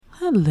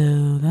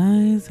Hello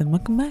guys, and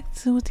welcome back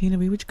to A Teen to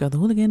Be With Your Girl, the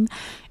Hooligan.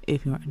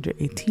 If you are under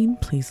 18,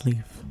 please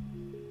leave.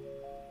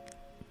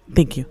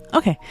 Thank you.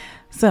 Okay,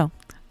 so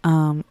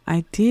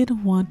I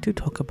did want to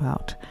talk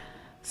about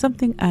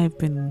something I've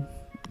been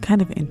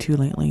kind of into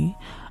lately.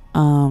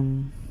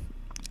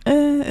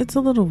 It's a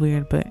little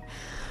weird, but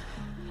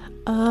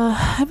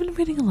I've been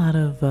reading a lot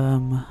of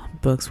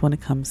books when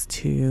it comes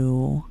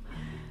to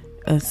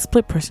a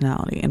split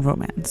personality and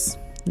romance.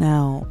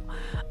 Now,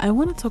 I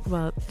want to talk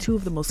about two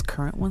of the most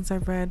current ones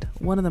I've read.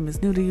 One of them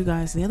is new to you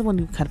guys, and the other one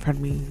you've kind of heard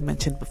me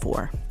mention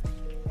before.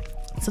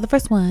 So the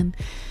first one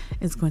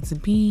is going to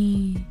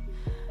be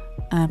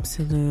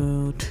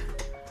Absolutely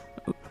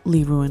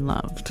Ruined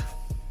Loved.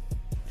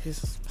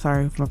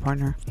 Sorry for my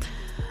partner.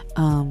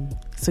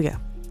 So yeah,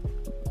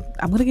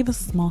 I'm going to give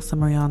us a small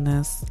summary on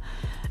this.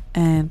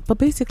 But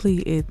basically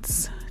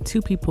it's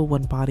two people,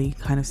 one body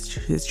kind of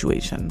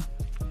situation.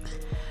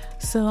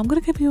 So I'm going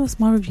to give you a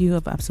small review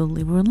of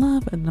Absolutely Ruined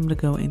Love, and I'm going to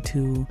go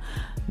into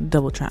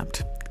Double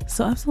Trapped.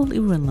 So Absolutely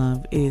Ruined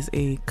Love is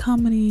a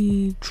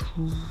comedy,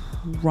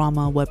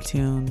 drama,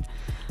 webtoon,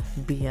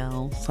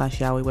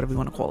 BL/yaoi, whatever you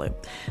want to call it,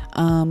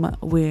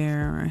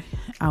 where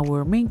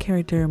our main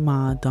character,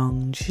 Ma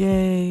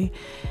Dong-jae,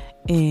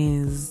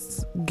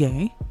 is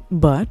gay,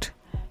 but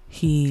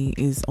he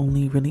is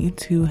only really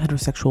into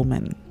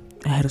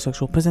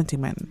heterosexual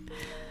presenting men.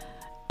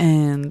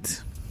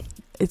 And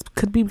it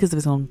could be because of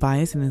his own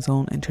bias and his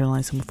own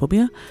internalized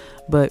homophobia,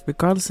 but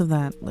regardless of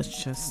that,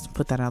 let's just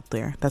put that out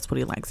there. That's what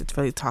he likes. It's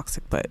very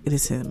toxic, but it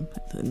is him,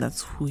 and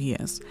that's who he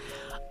is.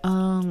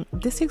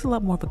 This takes a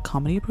lot more of a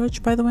comedy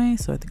approach, by the way,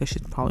 so I think I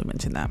should probably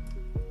mention that.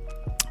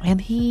 And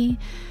he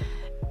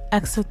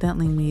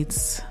accidentally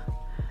meets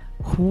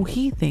who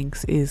he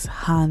thinks is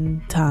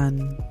Han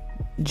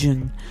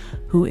Tan-jun,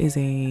 who is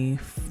a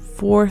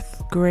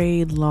 4th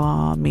grade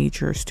law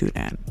major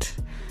student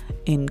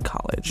in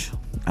college.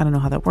 I don't know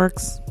how that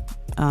works,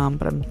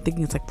 but I'm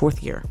thinking it's like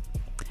 4th year,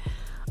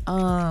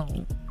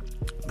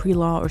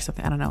 pre-law or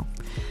something. I don't know.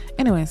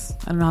 Anyways,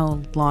 I don't know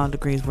how law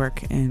degrees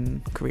work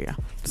in Korea,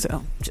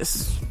 so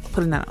just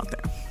putting that out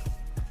there.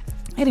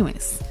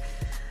 Anyways,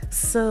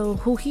 so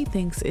who he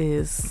thinks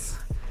is,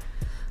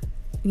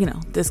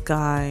 this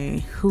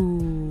guy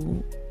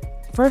who,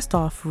 first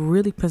off,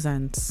 really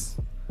presents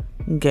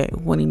gay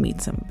when he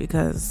meets him,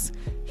 because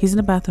he's in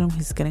the bathroom,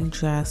 he's getting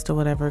dressed or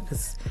whatever,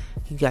 because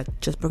he got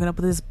just broken up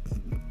with his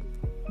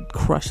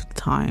crush at the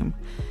time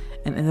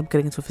and ended up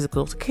getting into a physical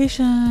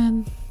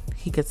altercation.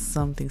 He gets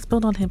something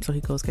spilled on him, so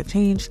he goes get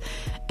changed,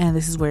 and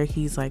this is where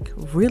he's like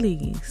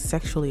really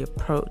sexually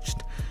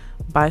approached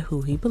by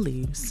who he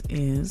believes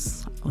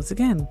is, once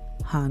again,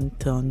 Han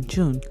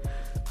Tan-jun.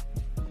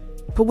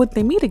 But when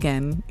they meet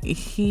again,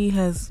 he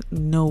has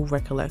no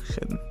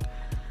recollection.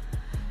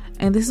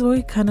 And this is where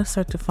we kind of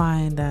start to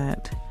find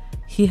that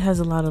he has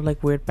a lot of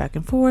like weird back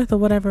and forth or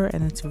whatever,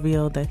 and it's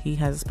revealed that he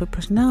has a split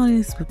personality.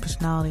 His split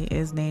personality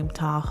is named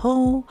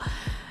Ta-ho,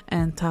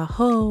 and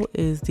Ta-ho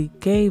is the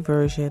gay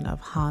version of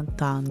Han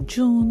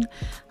Tan-jun.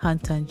 Han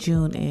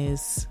Tan-jun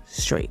is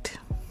straight.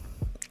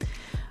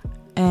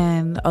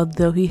 And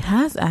although he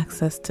has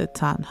access to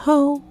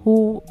Tan-ho,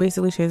 who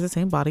basically shares the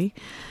same body,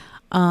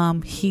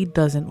 he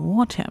doesn't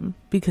want him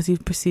because he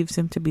perceives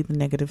him to be the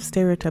negative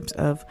stereotypes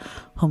of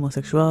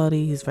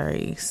homosexuality. He's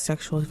very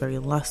sexual, he's very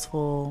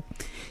lustful,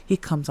 he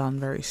comes on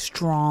very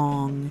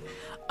strong.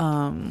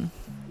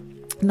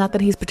 Not that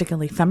he's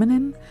particularly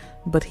feminine,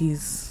 but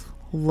he's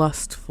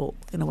lustful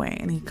in a way,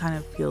 and he kind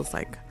of feels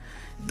like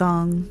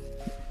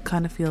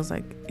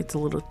it's a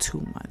little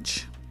too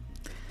much.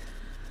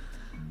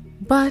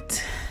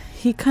 But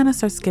he kind of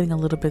starts getting a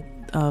little bit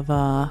of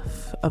a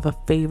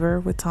favor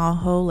with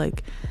Ta-ho,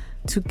 like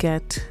to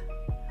get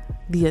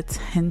the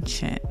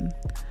attention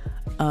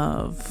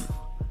of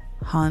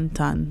Han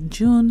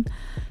Tan-jun.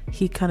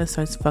 He kind of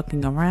starts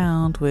fucking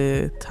around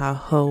with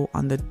Ta-ho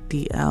on the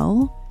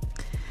DL,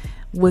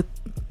 with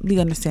the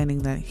understanding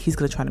that he's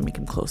going to try to make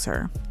him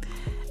closer.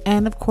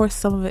 And of course,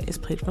 some of it is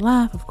played for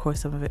laugh. Of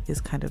course, some of it is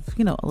kind of,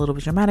 a little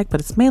bit dramatic, but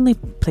it's mainly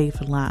played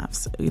for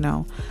laughs,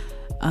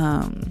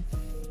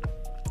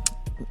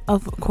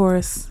 Of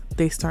course,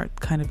 they start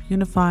kind of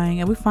unifying,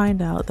 and we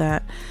find out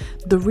that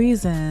the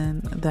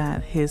reason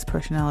that his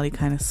personality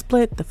kind of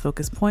split, the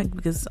focus point,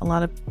 because a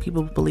lot of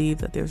people believe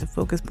that there's a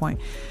focus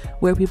point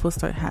where people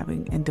start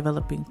having and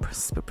developing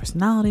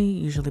personality,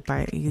 usually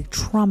by a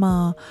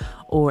trauma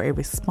or a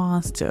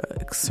response to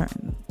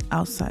certain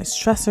outside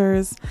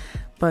stressors.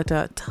 But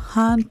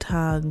Han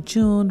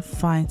Tan-jun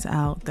finds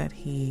out that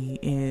he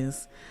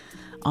is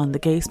on the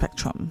gay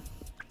spectrum,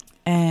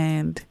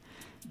 and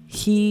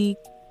he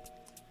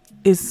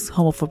is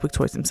homophobic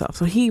towards himself,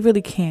 so he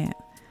really can't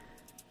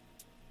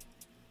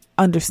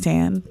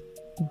understand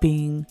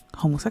being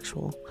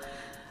homosexual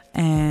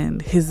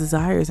and his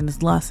desires and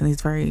his lust, and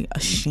he's very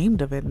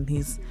ashamed of it, and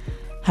he's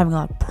having a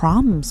lot of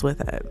problems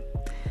with it.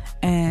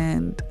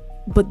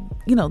 But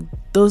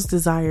those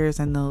desires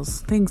and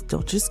those things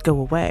don't just go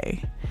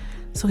away,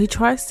 so he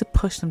tries to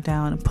push them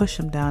down and push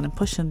them down and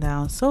push them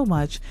down so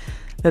much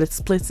that it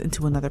splits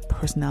into another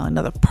personality,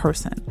 another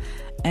person.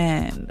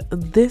 And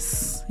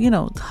this,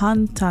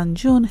 Han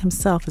Tan-jun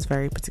himself is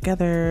very put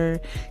together.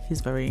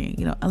 He's very,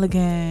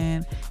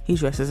 elegant. He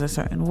dresses a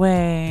certain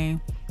way.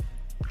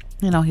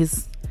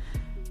 He's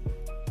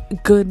a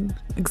good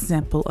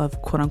example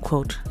of quote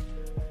unquote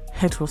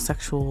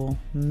heterosexual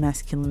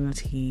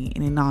masculinity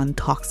in a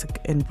non-toxic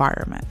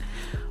environment.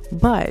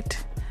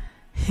 But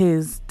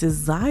his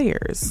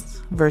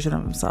desires version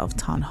of himself,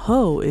 Tan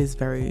Ho, is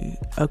very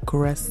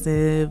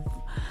aggressive.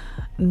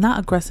 Not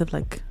aggressive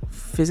like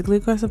physically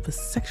aggressive, but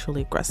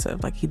sexually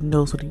aggressive. Like, he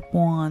knows what he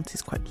wants.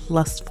 He's quite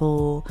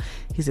lustful.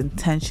 He's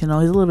intentional.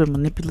 He's a little bit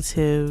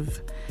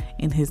manipulative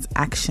in his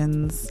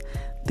actions.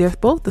 They're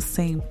both the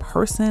same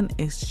person.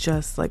 It's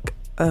just like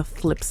a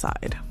flip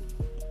side.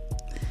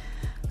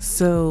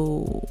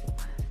 So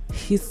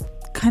he's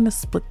kind of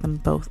split them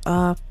both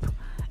up,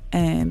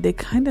 and they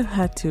kind of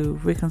had to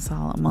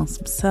reconcile amongst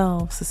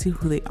themselves to see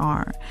who they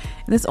are.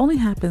 And this only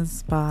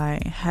happens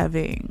by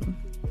having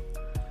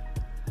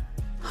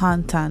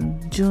Han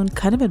Tan-jun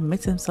kind of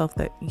admit to himself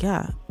that,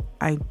 yeah,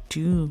 I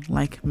do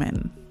like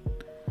men.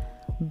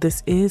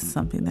 This is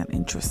something that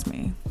interests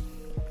me.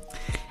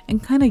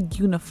 And kind of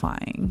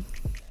unifying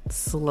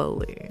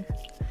slowly.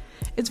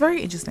 It's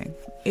very interesting.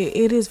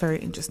 It is very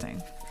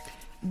interesting.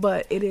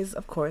 But it is,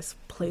 of course,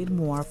 played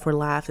more for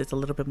laughs. It's a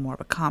little bit more of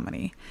a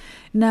comedy.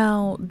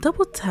 Now,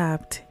 Double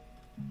Trapped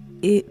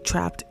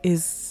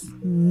is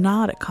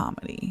not a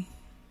comedy.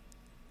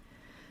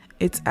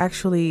 It's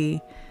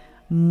actually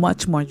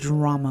much more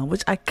drama,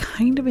 which I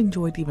kind of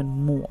enjoyed even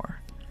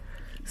more.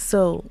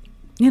 So,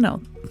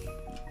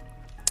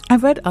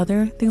 I've read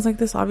other things like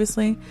this,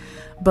 obviously,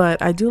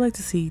 but I do like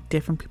to see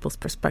different people's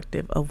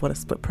perspective of what a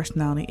split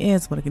personality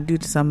is, what it can do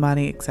to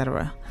somebody,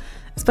 etc.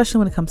 Especially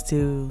when it comes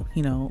to,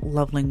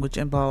 love language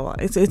and blah, blah,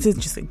 blah. It's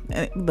interesting.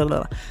 Blah, blah,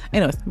 blah.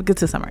 Anyways, we get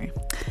to the summary.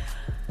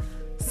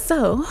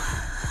 So,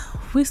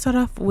 we start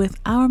off with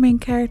our main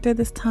character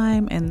this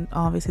time, and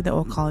obviously they're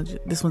all college.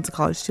 This one's a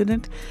college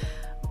student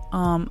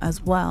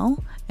as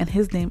well, and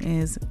his name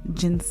is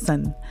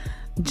Jin-sun.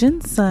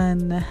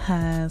 Jin-sun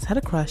has had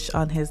a crush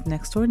on his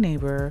next door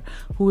neighbor,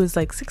 who is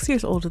like 6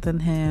 years older than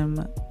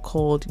him,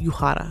 called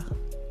Yura,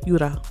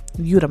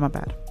 my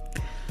bad.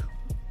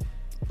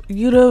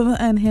 Yura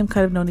and him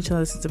kind of known each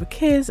other since they were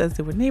kids, as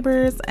they were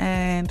neighbors,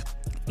 and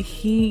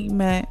he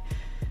met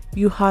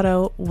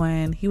Yuhara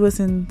when he was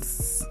in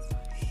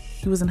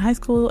high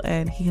school,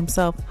 and he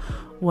himself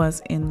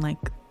was in like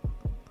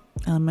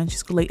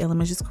late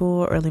elementary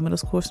school or early middle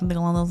school or something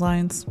along those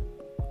lines.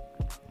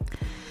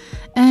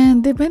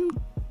 And they've been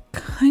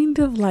kind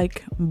of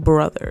like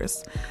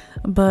brothers,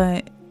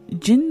 but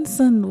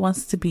Jin-sun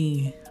wants to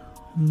be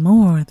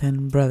more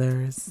than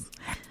brothers.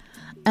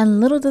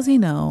 And little does he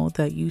know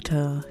that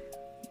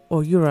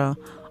Yura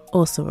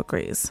also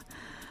agrees.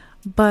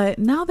 But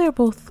now they're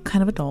both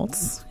kind of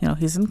adults.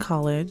 He's in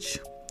college,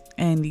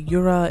 and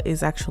Yura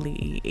is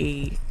actually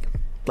a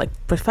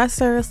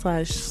professor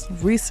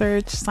 /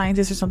 research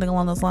scientist or something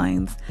along those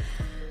lines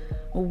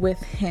with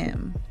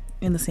him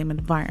in the same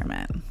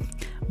environment.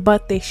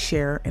 But they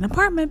share an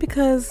apartment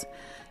because,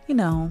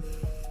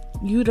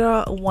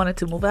 Yura wanted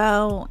to move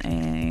out,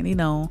 and,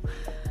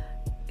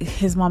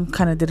 his mom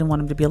kind of didn't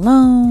want him to be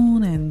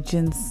alone, and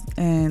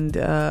Jinsun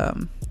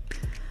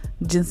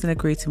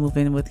agreed to move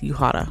in with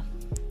Yuhara,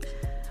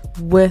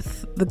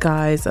 with the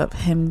guise of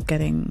him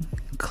getting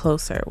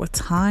closer with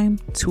time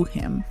to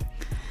him,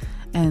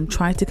 and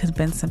trying to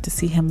convince him to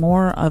see him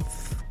more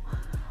of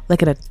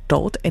like an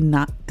adult and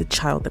not the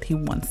child that he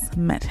once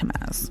met him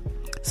as.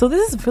 So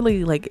this is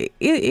really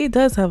it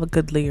does have a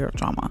good layer of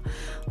drama,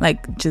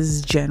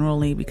 just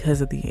generally because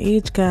of the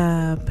age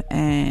gap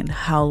and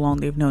how long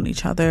they've known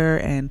each other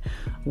and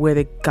where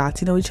they got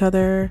to know each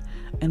other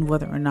and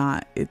whether or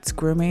not it's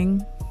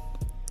grooming.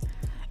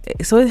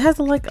 So it has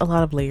a lot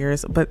of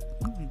layers, but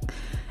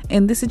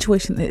in this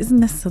situation it isn't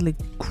necessarily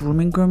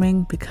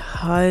grooming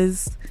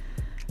because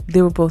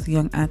they were both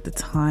young at the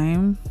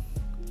time,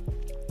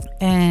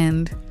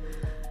 and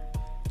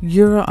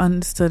Yura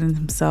understood in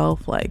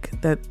himself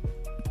that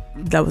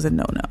was a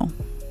no-no.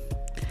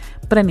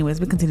 But anyways,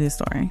 we continue the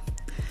story.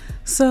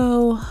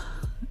 So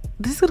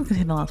this is going to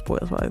contain a lot of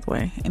spoilers, by the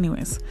way.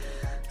 Anyways,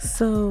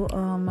 so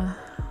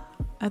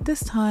at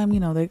this time,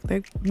 they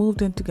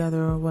moved in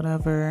together or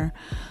whatever,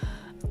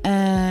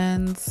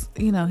 and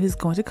he's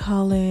going to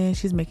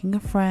college, he's making a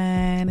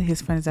friend.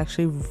 His friend is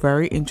actually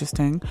very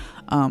interesting.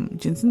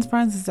 Jinsun's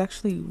friend is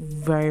actually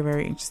very,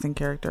 very interesting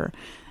character.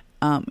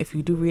 If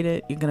you do read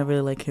it, you're gonna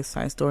really like his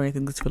side story. I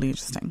think it's really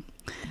interesting.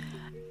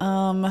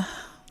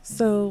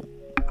 So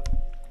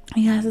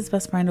he has his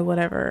best friend or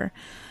whatever,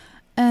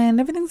 and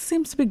everything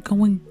seems to be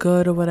going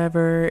good or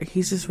whatever.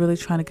 He's just really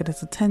trying to get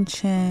his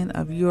attention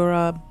of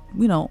Yura,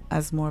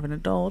 as more of an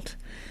adult,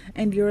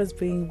 and Yura's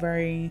being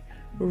very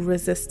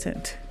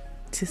resistant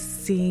to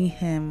seeing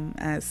him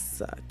as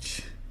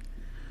such.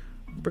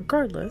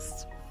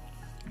 Regardless,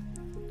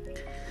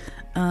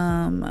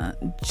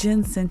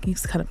 Jinsun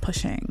keeps kind of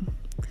pushing.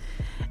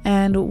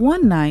 And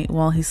one night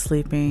while he's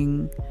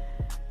sleeping,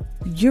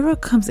 Yura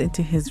comes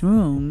into his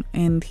room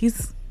and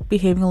he's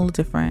behaving a little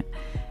different,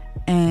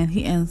 and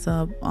he ends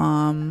up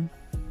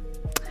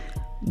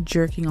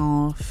jerking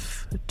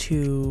off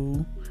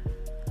to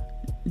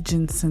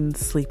Jinsen's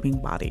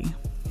sleeping body.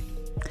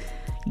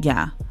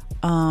 Yeah.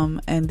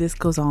 And this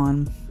goes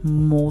on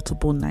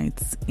multiple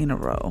nights in a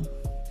row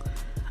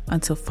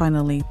until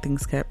finally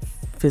things get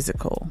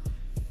physical.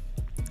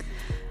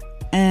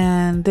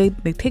 And they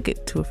take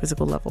it to a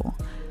physical level.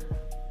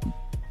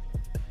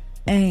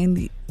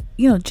 And,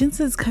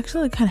 Jinsen's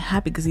actually kind of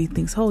happy because he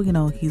thinks,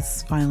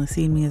 he's finally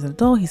seeing me as an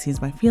adult. He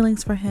sees my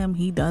feelings for him.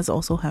 He does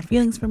also have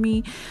feelings for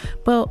me.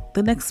 But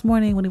the next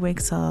morning when he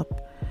wakes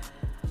up,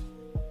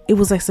 it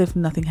was as if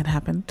nothing had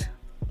happened.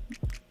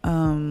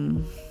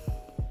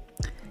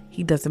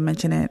 He doesn't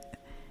mention it.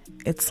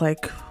 It's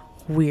like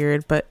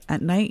weird, but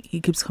at night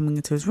he keeps coming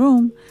into his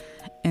room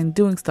and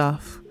doing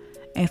stuff,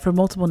 and for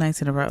multiple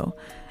nights in a row.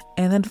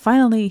 And then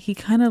finally he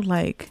kind of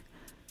like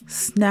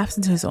snaps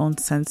into his own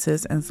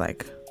senses and is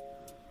like,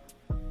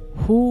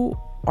 who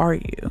are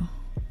you?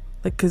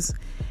 Like, because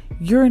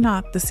you're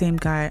not the same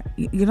guy.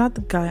 You're not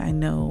the guy I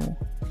know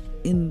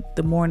in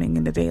the morning,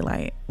 in the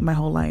daylight, my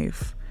whole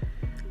life.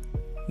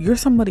 You're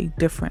somebody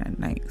different at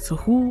night. So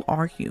who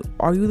are you?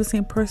 Are you the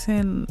same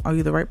person? Are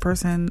you the right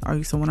person? Are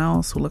you someone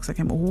else who looks like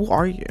him? Who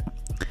are you?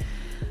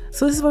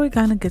 So this is where we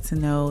kind of get to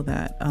know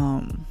that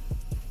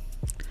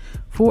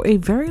for a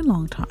very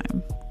long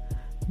time,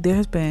 there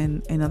has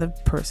been another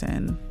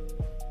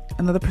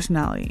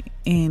personality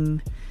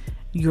in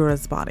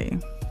Yura's body.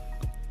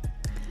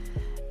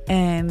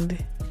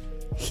 And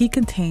he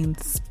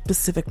contains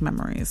specific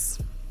memories.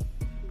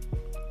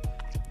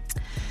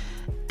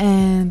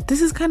 And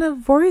this is kind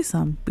of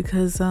worrisome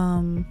because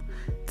to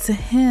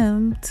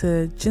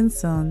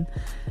Jinsun,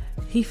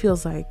 he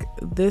feels like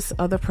this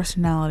other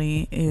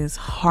personality is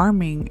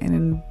harming and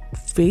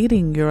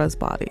invading Yura's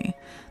body,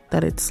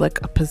 that it's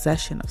like a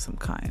possession of some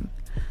kind.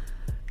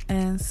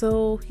 And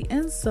so he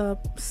ends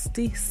up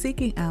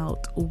seeking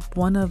out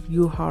one of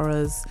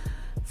Yuhara's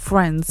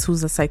friends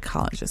who's a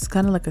psychologist,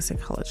 kind of like a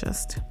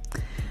psychologist,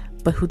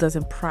 but who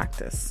doesn't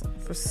practice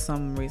for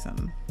some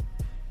reason.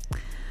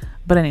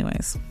 But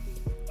anyways,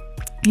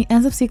 he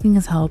ends up seeking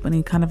his help and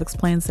he kind of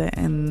explains it.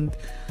 And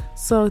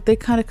so they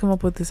kind of come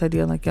up with this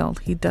idea like,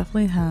 he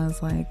definitely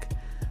has like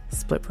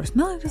split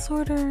personality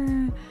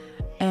disorder.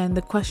 And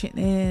the question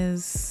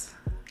is,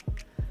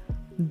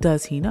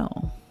 does he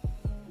know?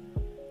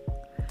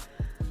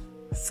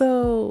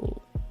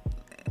 So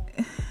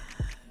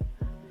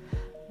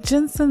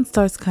Jinsun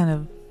starts kind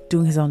of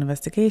doing his own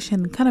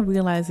investigation, kind of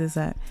realizes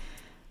that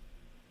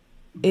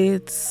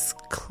it's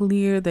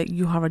clear that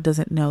Yuhara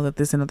doesn't know that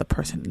there's another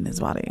person in his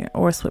body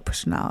or a split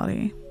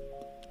personality.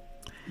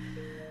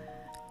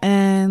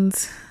 And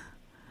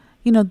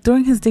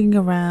during his digging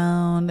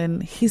around,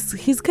 and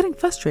he's getting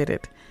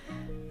frustrated.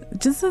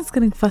 Jinsun's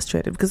getting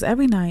frustrated because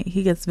every night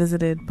he gets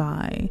visited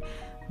by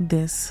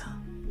this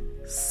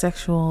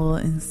sexual,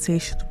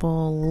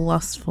 insatiable,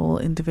 lustful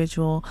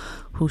individual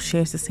who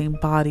shares the same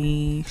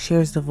body,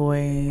 shares the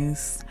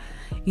voice,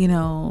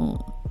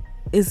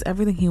 is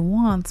everything he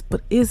wants,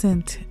 but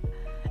isn't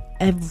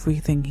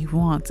everything he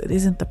wants. It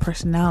isn't the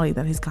personality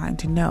that he's gotten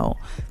to know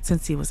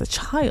since he was a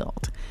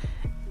child.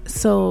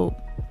 So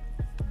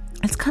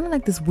it's kind of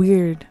like this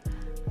weird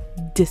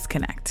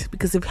disconnect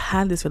because they've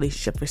had this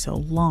relationship for so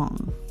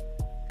long.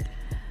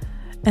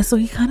 And so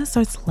he kind of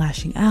starts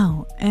lashing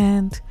out,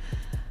 and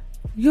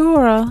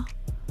Yura,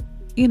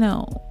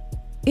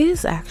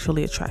 is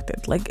actually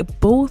attracted. Like,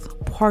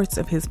 both parts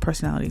of his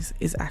personalities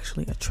is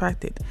actually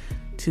attracted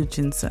to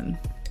Jinsun.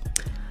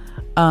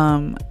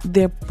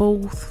 They're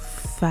both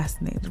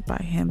fascinated by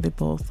him. They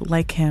both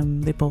like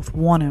him. They both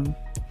want him.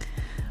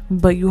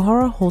 But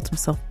Yuhara holds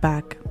himself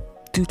back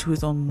due to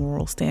his own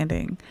moral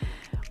standing,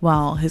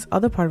 while his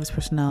other part of his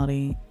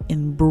personality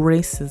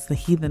embraces the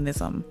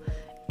heathenism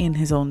in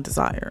his own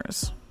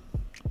desires.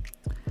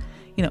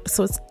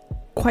 So it's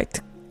quite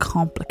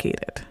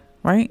complicated,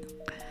 right?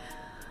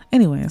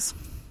 Anyways,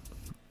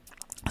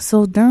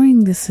 so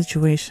during this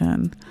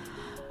situation,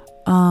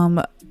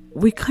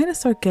 we kind of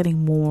start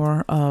getting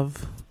more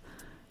of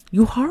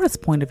Yuhara's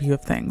point of view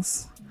of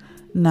things.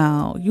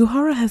 Now,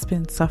 Yuhara has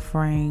been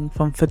suffering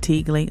from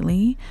fatigue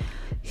lately.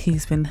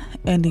 He's been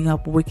ending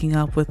up waking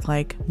up with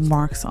like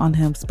marks on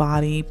his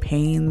body,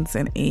 pains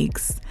and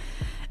aches,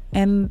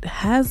 and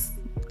has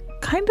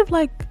kind of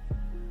like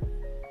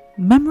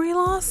memory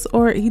loss,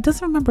 or he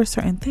doesn't remember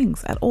certain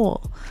things at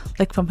all,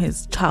 like from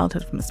his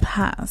childhood, from his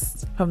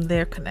past, from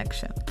their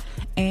connection.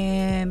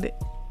 And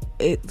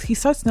he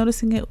starts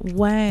noticing it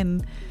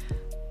when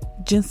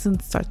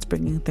Jinsun starts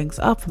bringing things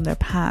up from their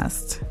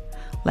past,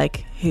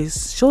 like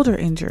his shoulder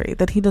injury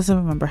that he doesn't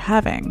remember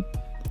having.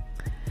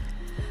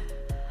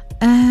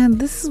 And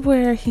this is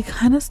where he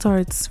kind of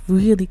starts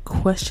really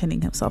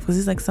questioning himself, because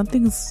he's like,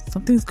 something's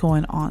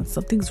going on,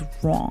 something's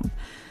wrong.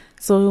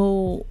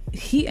 So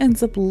he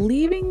ends up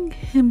leaving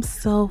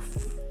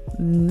himself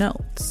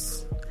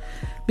notes,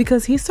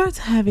 because he starts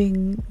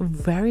having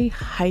very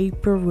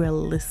hyper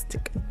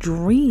realistic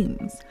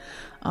dreams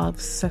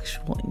of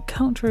sexual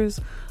encounters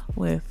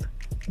with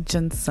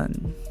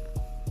Jensen.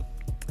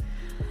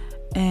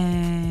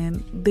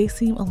 And they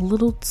seem a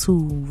little too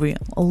real,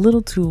 a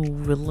little too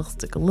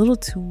realistic, a little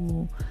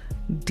too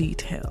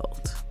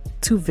detailed,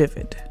 too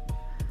vivid.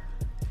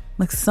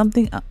 Like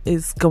something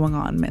is going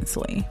on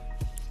mentally.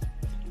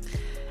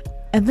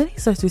 And then he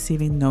starts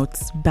receiving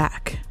notes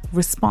back,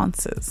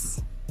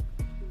 responses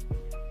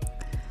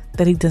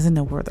that he doesn't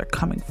know where they're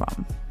coming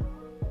from.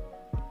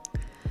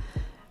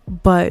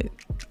 But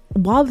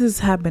while this is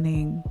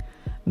happening,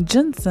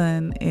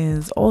 Jensen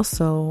is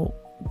also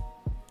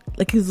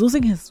like he's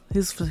losing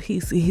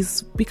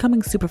he's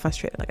becoming super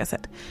frustrated. Like I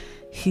said,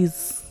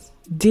 he's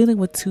dealing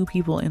with two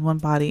people in one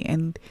body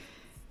and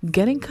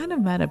getting kind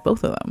of mad at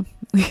both of them.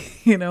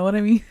 You know what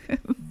I mean?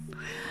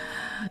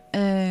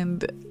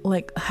 And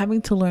like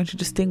having to learn to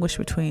distinguish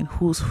between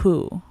who's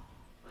who,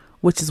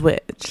 which is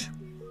which.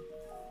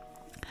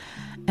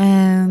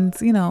 And,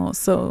 you know,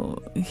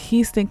 so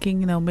he's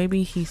thinking, you know,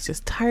 maybe he's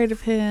just tired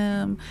of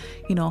him.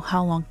 You know,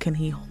 how long can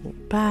he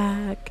hold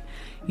back?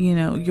 You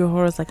know, your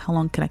horror's like, how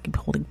long can I keep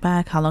holding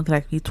back? How long can I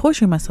keep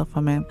torturing myself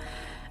from him?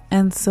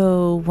 And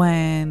so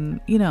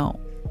when, you know,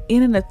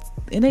 in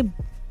a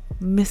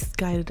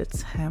misguided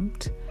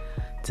attempt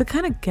to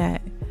kind of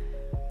get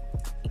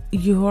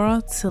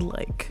Yura to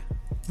like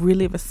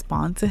really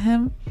respond to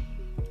him,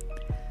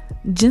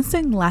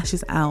 Ginseng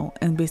lashes out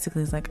and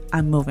basically is like,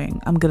 I'm moving,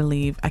 I'm gonna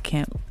leave, I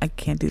can't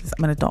do this,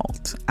 I'm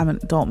an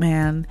adult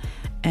man,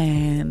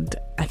 and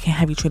I can't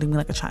have you treating me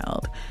like a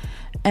child.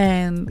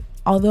 And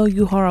although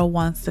Yuhara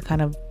wants to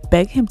kind of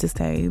beg him to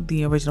stay,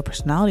 the original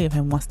personality of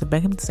him wants to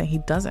beg him to stay, he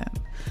doesn't,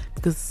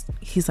 because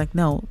he's like,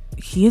 no,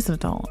 he is an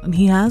adult and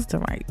he has the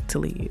right to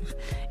leave,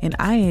 and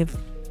I have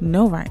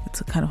no right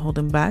to kind of hold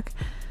him back.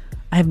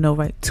 I have no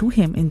right to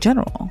him in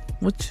general,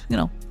 which, you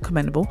know,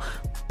 commendable.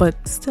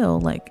 But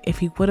still, like, if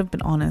he would have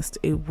been honest,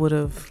 it would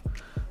have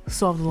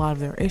solved a lot of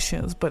their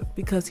issues. But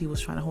because he was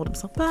trying to hold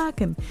himself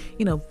back and,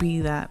 you know,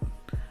 be that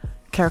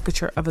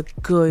caricature of a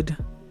good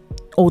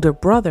older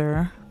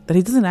brother that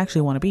he doesn't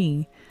actually want to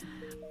be,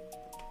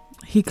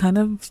 he kind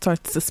of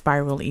starts to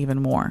spiral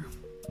even more.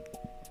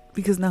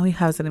 Because now he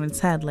has it in his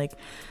head, like,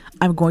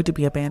 I'm going to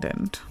be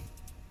abandoned.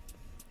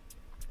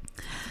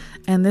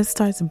 And this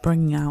starts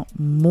bringing out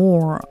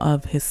more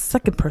of his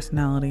second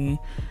personality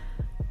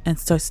and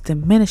starts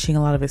diminishing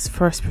a lot of his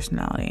first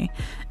personality.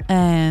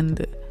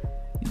 And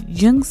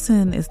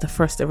Jungsun is the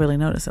first to really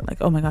notice it. Like,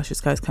 oh my gosh,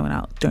 this guy's coming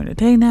out during the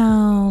day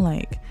now.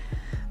 Like,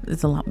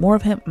 there's a lot more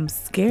of him. I'm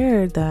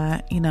scared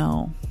that, you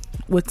know,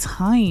 with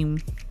time,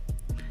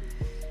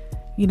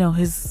 you know,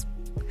 his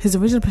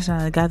original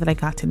personality, the guy that I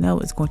got to know,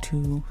 is going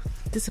to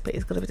dissipate.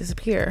 It's going to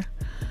disappear.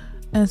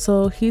 And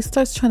so he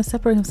starts trying to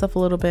separate himself a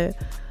little bit,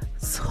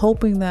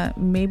 hoping that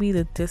maybe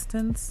the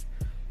distance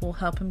will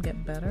help him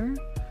get better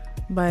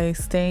by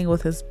staying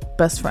with his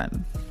best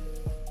friend.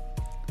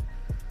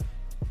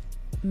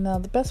 Now,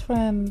 the best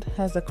friend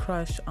has a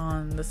crush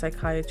on the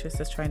psychiatrist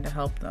that's trying to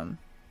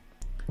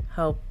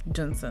help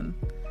Jensen,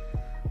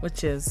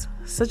 which is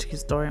such a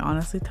cute story,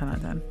 honestly, 10 out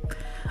of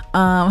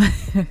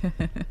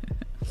 10.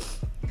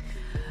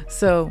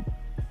 So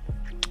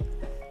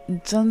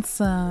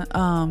Jensen,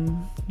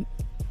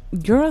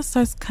 Yura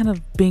starts kind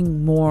of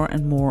being more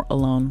and more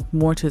alone,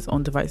 more to his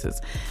own devices,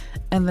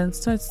 and then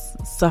starts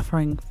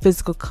suffering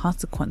physical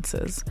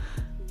consequences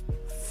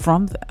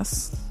from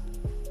this,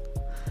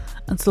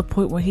 and to the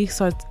point where he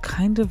starts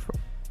kind of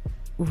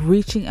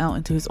reaching out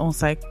into his own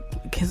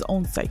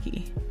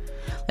psyche,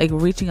 like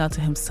reaching out to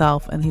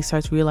himself, and he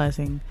starts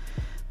realizing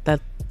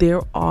that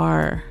there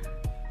are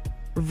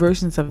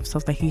versions of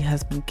himself that he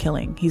has been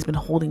killing, he's been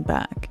holding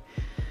back.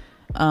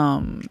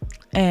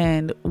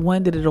 And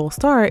when did it all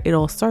start? It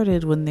all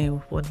started when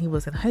he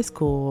was in high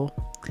school,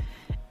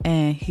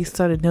 and he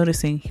started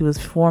noticing he was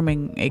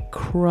forming a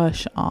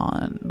crush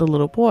on the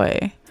little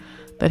boy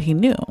that he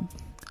knew,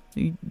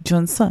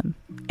 Jun's son,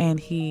 and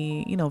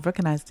he, you know,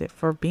 recognized it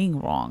for being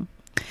wrong,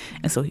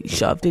 and so he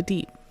shoved it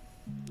deep.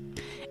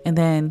 And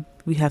then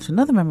we have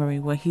another memory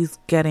where he's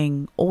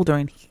getting older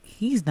and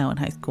he's now in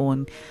high school,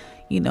 and,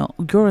 you know,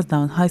 Yura's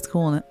now in high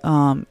school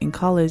and in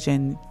college,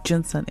 and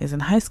Junsun is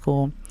in high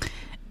school.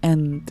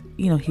 And,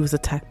 you know, he was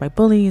attacked by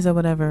bullies or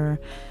whatever.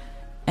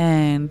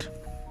 And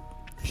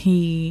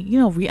he, you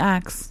know,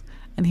 reacts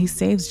and he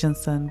saves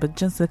Jensen. But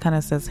Jensen kind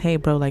of says, hey,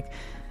 bro, like,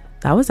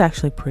 that was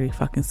actually pretty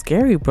fucking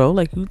scary, bro.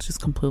 Like, you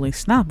just completely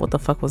snapped. What the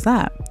fuck was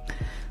that?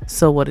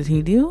 So what did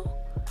he do?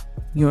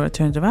 Yura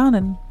turns around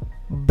and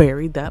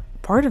buried that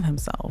part of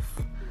himself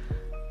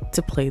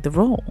to play the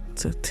role,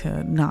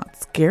 to not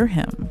scare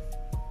him.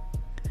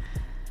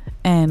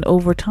 And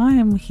over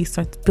time, he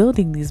starts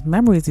building these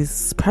memories,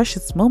 these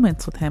precious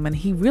moments with him, and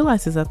he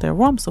realizes that they're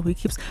wrong, so he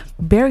keeps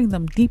burying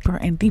them deeper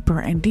and deeper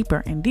and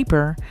deeper and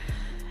deeper.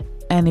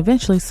 And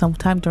eventually,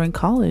 sometime during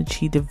college,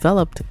 he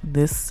developed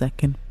this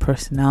second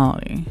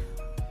personality.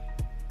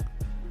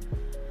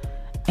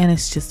 And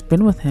it's just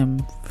been with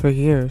him for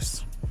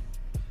years.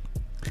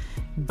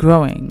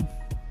 Growing,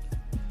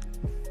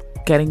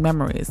 getting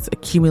memories,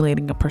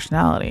 accumulating a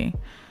personality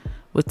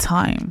with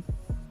time.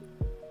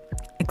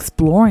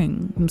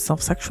 exploring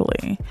himself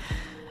sexually.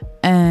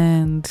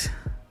 And,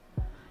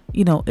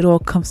 you know, it all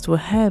comes to a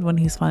head when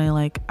he's finally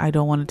like, I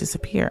don't want to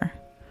disappear.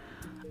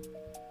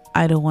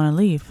 I don't want to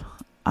leave.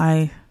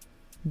 I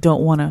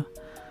don't want to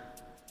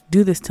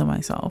do this to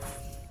myself.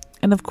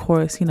 And of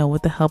course, you know,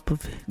 with the help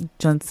of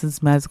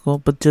Johnson's magical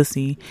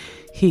Bajussi,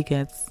 he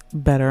gets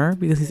better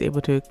because he's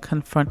able to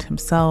confront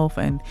himself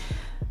and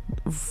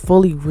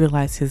fully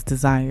realize his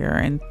desire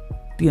and,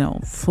 you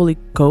know, fully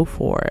go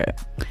for it.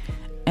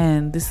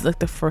 And this is like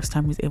the first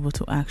time he's able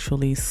to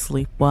actually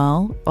sleep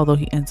well. Although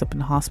he ends up in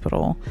the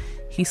hospital,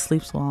 he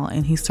sleeps well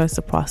and he starts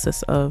the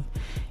process of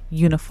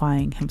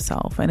unifying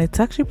himself. And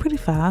it's actually pretty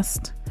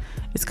fast.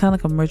 It's kind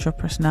of like a merger of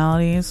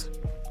personalities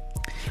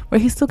where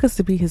he still gets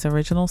to be his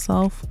original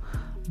self,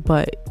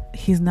 but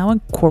he's now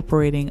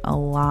incorporating a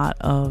lot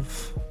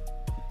of,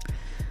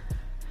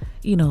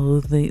 you know,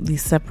 the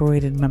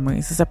separated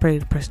memories, the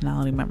separated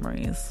personality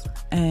memories.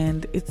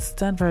 And it's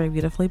done very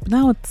beautifully, but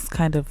now it's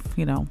kind of,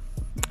 you know,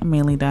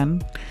 mainly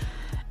done.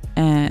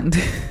 And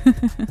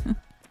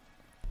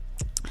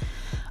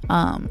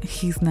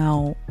he's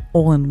now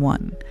all in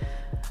one.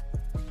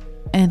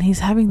 And he's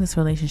having this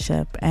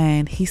relationship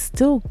and he's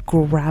still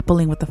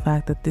grappling with the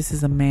fact that this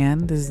is a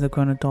man, this is a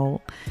grown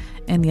adult.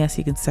 And yes,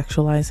 he can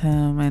sexualize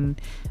him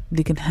and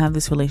they can have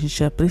this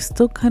relationship, but he's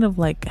still kind of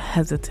like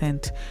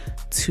hesitant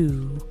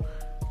to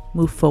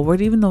move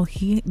forward, even though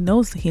he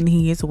knows and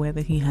he is aware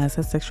that he has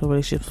had sexual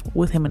relationships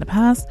with him in the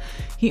past.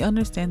 He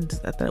understands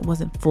that that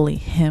wasn't fully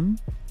him,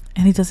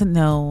 and he doesn't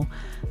know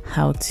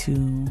how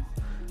to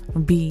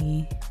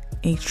be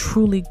a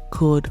truly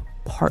good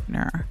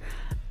partner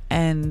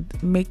and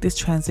make this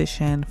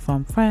transition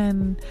from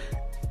friend,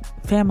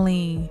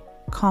 family,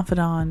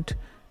 confidant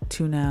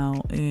to now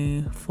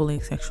a fully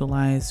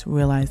sexualized,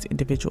 realized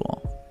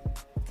individual.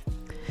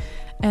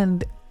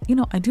 And, you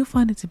know, I do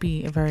find it to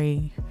be a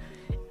very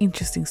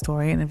interesting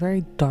story in a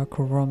very dark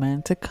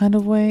romantic kind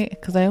of way,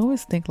 because I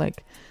always think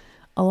like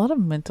a lot of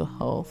mental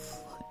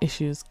health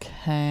issues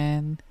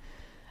can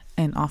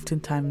and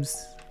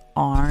oftentimes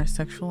are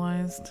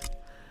sexualized.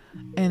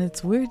 And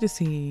it's weird to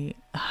see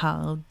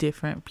how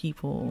different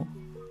people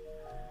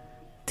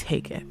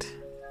take it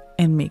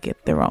and make it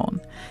their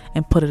own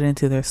and put it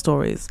into their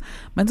stories.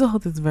 Mental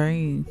health is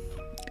very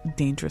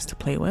dangerous to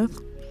play with,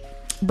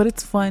 but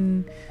it's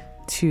fun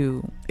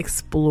to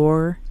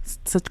explore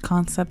such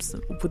concepts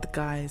with the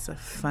guise of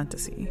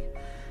fantasy,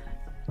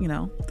 you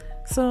know?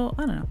 So,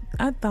 I don't know.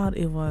 I thought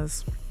it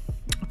was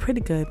a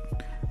pretty good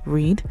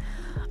read.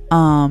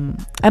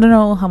 I don't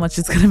know how much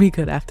it's gonna be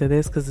good after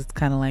this, because it's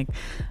kind of like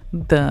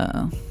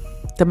the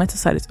mental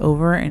side is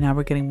over and now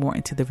we're getting more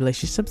into the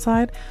relationship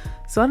side.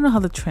 So I don't know how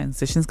the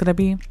transition is gonna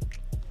be,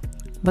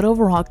 but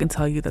overall I can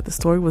tell you that the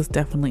story was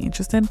definitely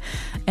interesting,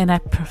 and I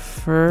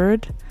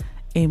preferred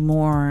a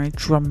more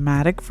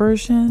dramatic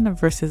version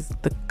versus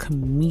the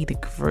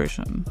comedic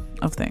version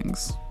of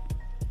things.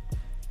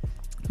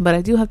 But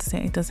I do have to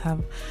say it does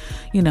have,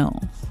 you know,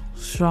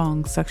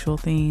 strong sexual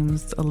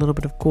themes, a little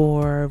bit of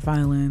gore,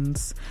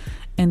 violence,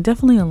 and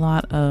definitely a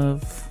lot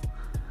of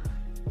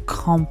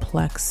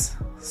complex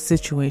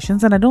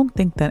situations. And I don't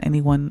think that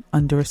anyone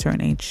under a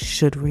certain age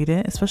should read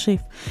it, especially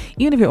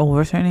even if you're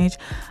over a certain age.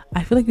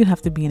 I feel like you'd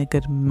have to be in a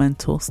good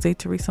mental state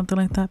to read something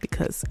like that,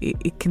 because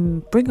it can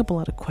bring up a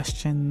lot of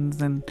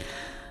questions, and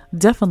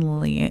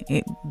definitely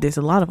there's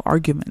a lot of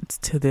arguments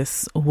to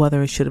this,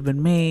 whether it should have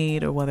been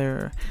made or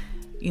whether,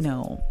 you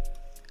know,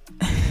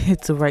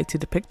 it's a right to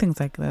depict things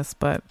like this.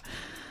 But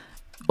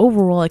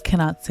overall, I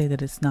cannot say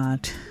that it's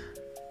not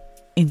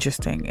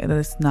interesting, that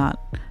it's not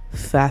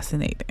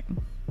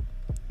fascinating.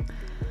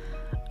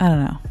 I don't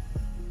know.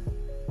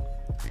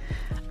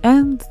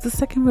 And the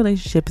second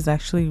relationship is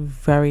actually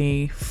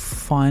very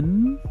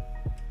fun.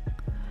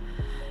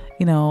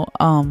 You know,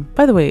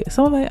 by the way,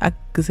 some of it I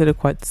consider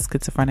quite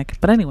schizophrenic,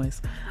 but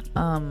anyways,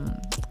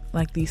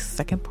 like the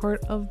second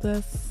part of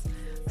this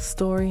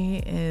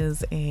story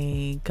is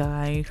a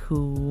guy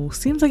who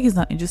seems like he's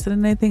not interested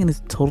in anything and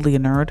is totally a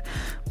nerd,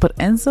 but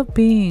ends up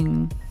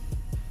being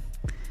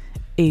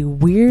a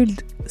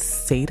weird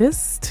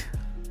sadist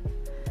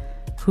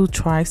who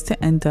tries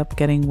to end up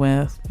getting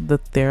with the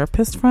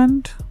therapist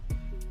friend.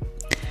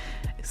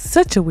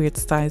 Such a weird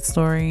side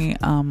story.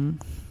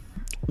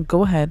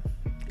 Go ahead,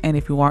 and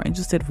if you are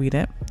interested, read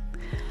it.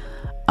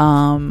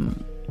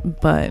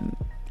 But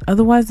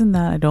otherwise than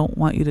that, I don't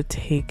want you to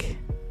take,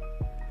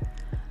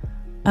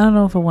 I don't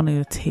know if I want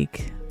you to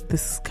take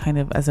this kind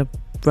of as a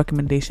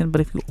recommendation, but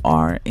if you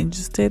are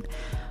interested,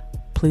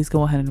 please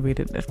go ahead and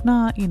read it. If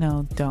not, you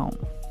know, don't.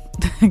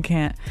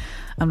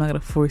 I'm not going to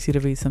force you to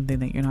read something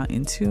that you're not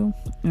into.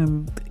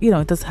 And, you know,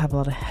 it does have a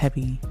lot of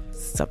heavy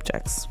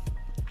subjects.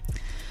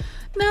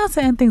 Now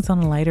to end things on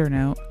a lighter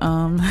note,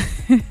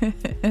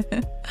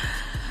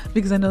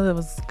 because I know that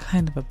was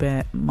kind of a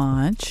bit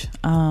much,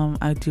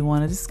 I do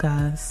want to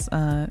discuss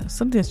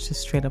something that's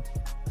just straight up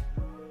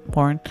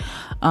porn.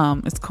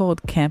 It's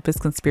called Campus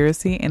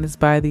Conspiracy, and it's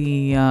by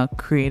the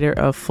creator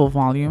of Full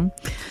Volume.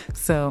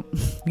 So,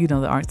 you know,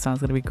 the art style is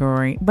going to be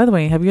great. By the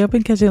way, have you ever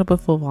been catching up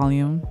with Full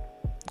Volume?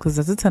 because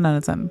that's a 10 out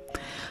of 10.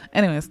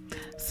 Anyways,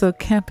 so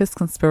campus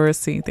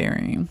conspiracy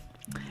theory.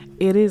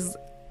 It is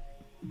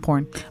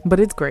porn, but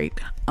it's great.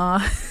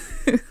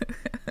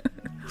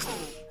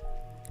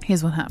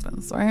 Here's what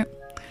happens, right?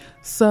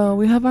 So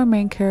we have our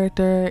main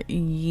character,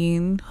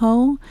 Yin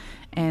Ho,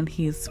 and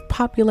he's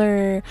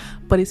popular,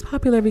 but he's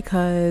popular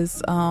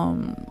because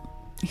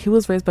he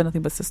was raised by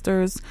nothing but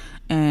sisters,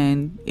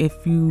 and if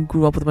you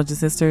grew up with a bunch of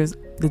sisters,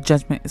 the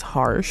judgment is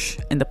harsh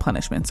and the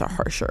punishments are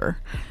harsher.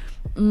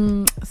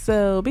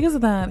 So because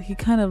of that, he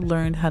kind of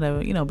learned how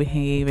to,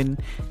 behave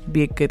and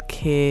be a good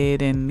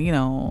kid and,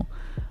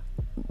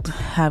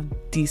 have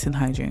decent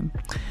hygiene.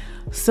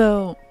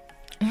 So,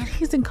 and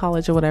he's in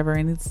college or whatever,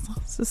 and it's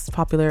just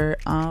popular.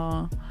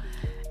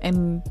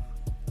 And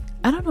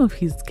I don't know if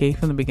he's gay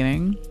from the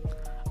beginning,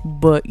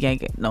 but yeah,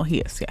 no, he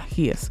is. Yeah,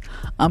 he is.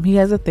 He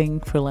has a thing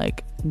for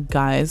like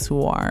guys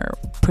who are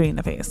pretty in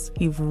the face.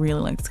 He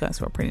really likes guys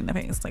who are pretty in the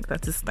face. Like,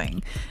 that's his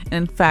thing. And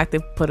in fact, they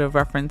put a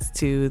reference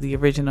to the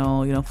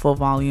original, Full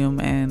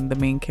Volume and the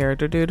main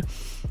character dude,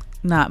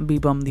 not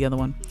B-Bum, the other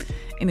one.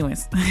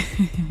 Anyways,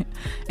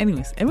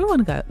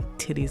 everyone got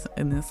titties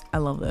in this. I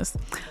love this.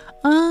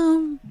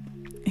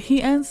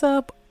 He ends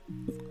up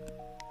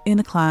in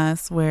a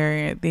class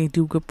where they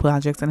do group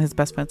projects, and his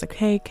best friend's like,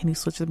 hey, can you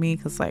switch with me,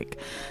 because like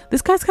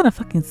this guy's kind of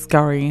fucking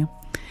scary.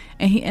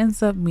 And he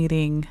ends up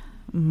meeting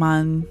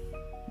Mangil.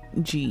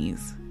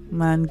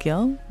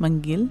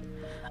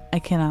 I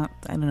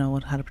don't know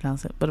how to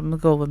pronounce it, but I'm gonna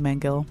go with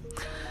Mangil,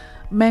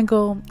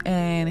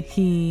 and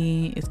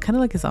he is kind of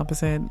like his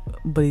opposite,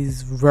 but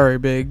he's very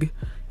big.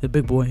 He's a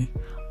big boy,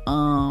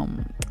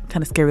 kind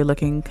of scary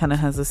looking, kind of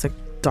has this like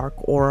dark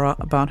aura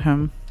about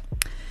him.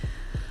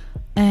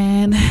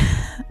 And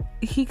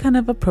he kind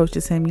of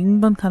approaches him.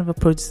 Yingbun kind of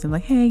approaches him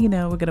like, hey,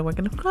 we're gonna work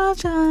on a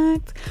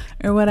project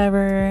or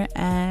whatever,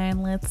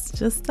 and let's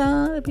just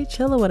be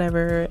chill or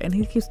whatever. And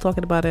he keeps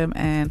talking about him,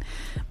 and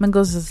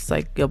Mango's just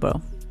like, yo,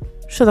 bro,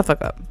 shut the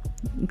fuck up.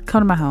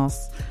 Come to my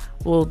house.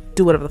 We'll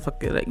do whatever the fuck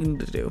that you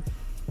need to do.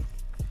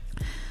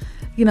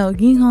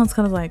 Yinghon's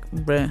kind of like,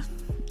 bruh,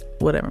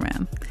 whatever,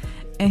 man.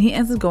 And he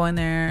ends up going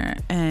there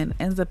and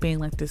ends up being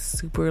like this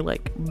super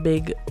like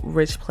big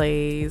rich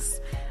place.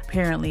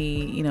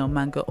 Apparently,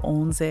 Mango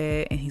owns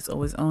it, and he's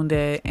always owned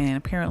it. And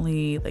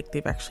apparently, like,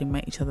 they've actually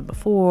met each other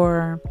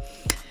before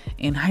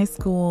in high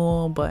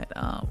school, but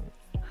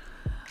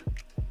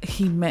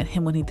he met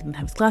him when he didn't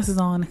have his glasses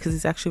on, because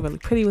he's actually really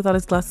pretty without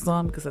his glasses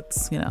on, because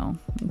it's,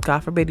 God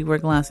forbid you wear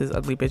glasses,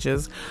 ugly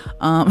bitches.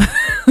 I'm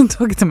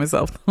talking to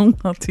myself,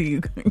 not to you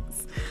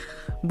guys.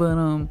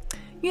 But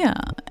yeah,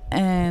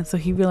 and so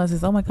he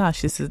realizes, oh my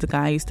gosh, this is the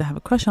guy I used to have a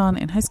crush on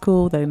in high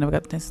school that I never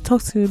got the chance to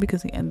talk to,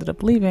 because he ended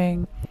up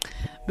leaving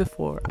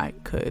before I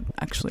could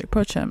actually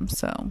approach him.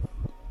 So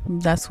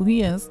that's who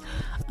he is.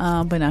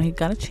 But now he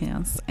got a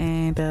chance,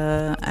 and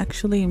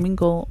actually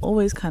Mingo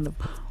always kind of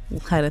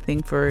had a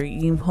thing for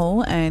Yin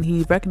Ho, and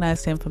he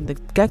recognized him from the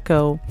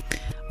get-go,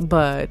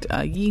 but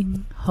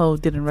Yin Ho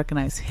didn't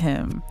recognize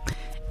him.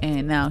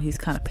 And now he's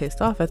kind of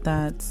pissed off at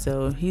that,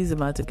 so he's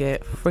about to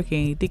get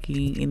freaking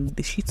dicky in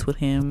the sheets with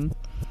him.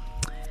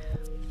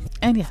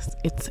 And yes,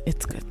 it's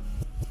good.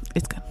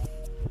 It's good.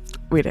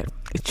 Read it.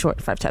 It's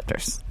short, 5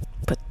 chapters,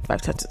 but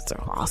 5 chapters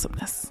are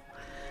awesomeness.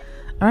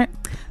 All right,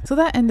 so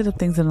that ended up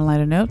things on a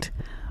lighter note.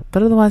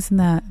 But otherwise than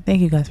that,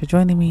 thank you guys for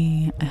joining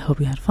me. I hope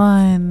you had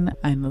fun.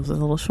 I know it was a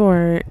little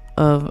short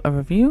of a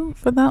review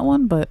for that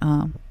one, but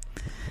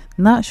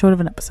not short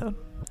of an episode.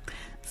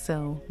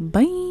 So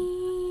bye.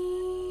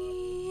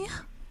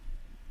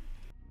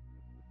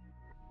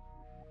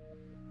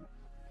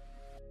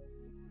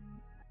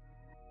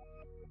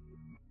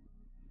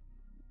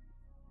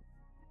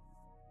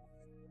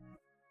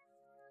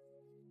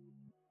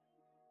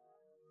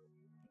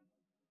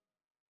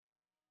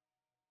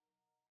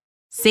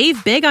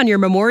 Save big on your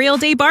Memorial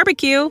Day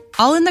barbecue,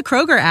 all in the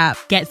Kroger app.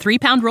 Get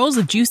 3-pound rolls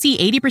of juicy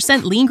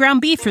 80% lean ground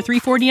beef for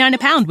 $3.49 a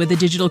pound with a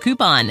digital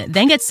coupon.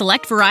 Then get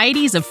select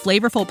varieties of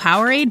flavorful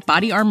Powerade,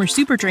 Body Armor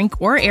Super Drink,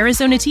 or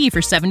Arizona tea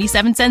for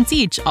 77 cents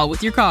each, all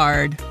with your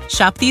card.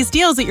 Shop these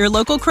deals at your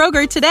local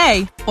Kroger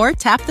today, or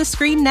tap the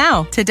screen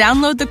now to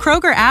download the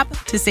Kroger app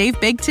to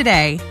save big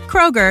today.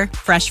 Kroger,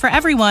 fresh for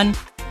everyone.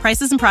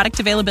 Prices and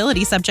product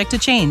availability subject to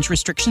change.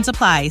 Restrictions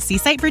apply. See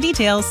site for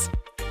details.